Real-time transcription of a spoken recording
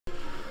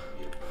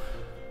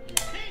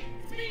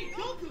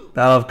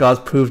Battle of Gods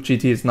proof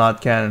GT is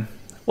not canon.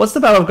 What's the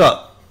Battle of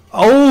God?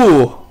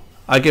 Oh!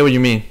 I get what you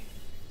mean.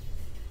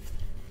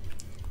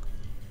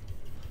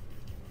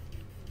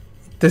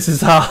 This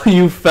is how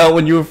you felt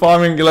when you were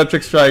farming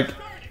Electric Strike.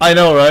 I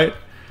know, right?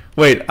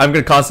 Wait, I'm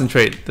gonna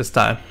concentrate this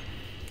time.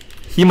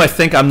 He might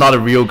think I'm not a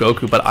real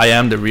Goku, but I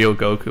am the real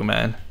Goku,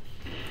 man.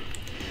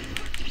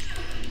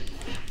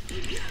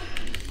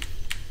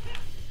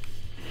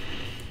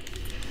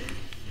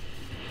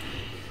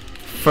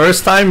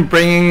 First time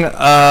bringing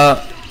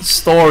a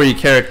story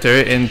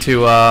character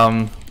into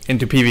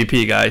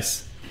PvP,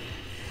 guys.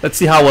 Let's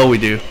see how well we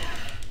do.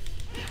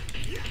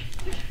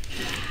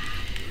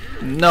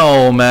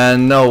 No,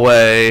 man, no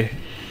way.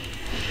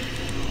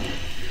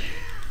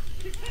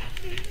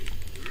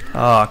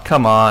 Oh,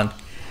 come on.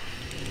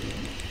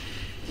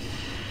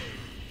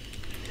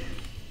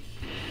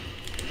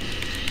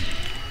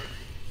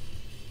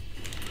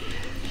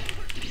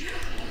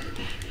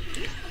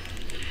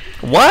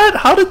 What?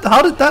 How did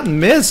that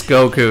miss,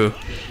 Goku?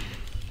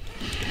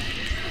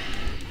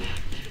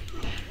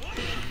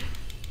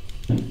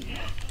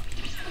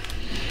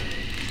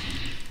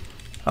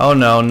 Oh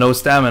no, no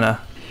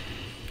stamina.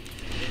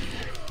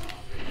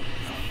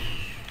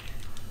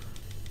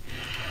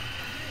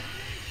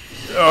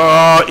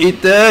 Oh,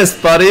 eat this,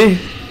 buddy.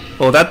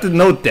 Oh, that did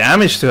no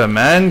damage to him,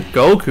 man.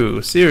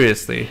 Goku,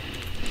 seriously.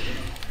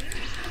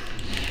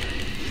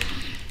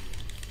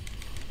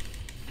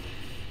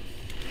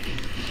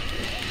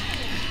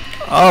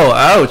 Oh,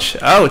 ouch,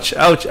 ouch,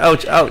 ouch,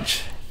 ouch,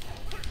 ouch.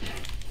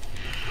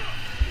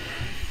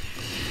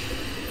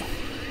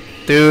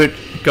 Dude,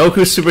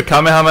 Goku's Super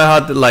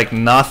Kamehameha did like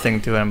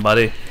nothing to him,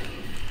 buddy.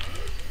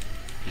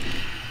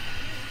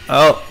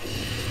 Oh.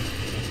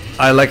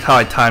 I like how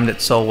I timed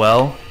it so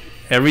well.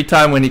 Every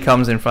time when he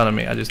comes in front of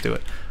me, I just do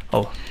it.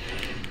 Oh.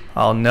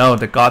 Oh no,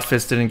 the God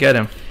Fist didn't get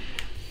him.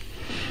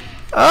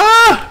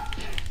 Ah!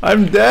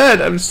 I'm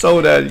dead. I'm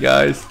so dead,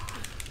 guys.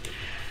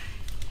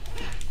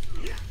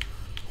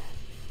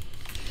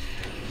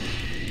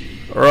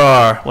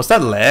 Roar. Was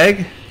that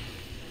lag?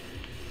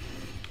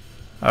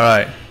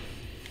 Alright.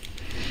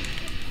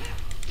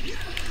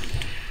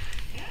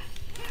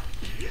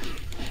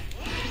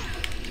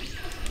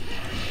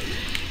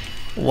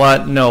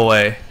 What? No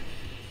way.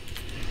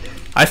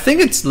 I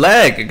think it's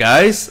lag,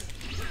 guys.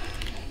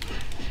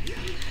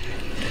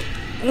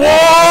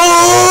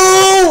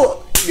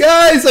 Whoa!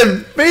 Guys,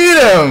 I beat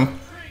him!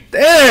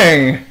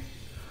 Dang!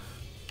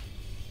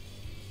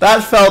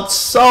 That felt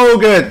so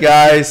good,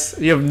 guys.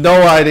 You have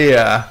no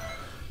idea.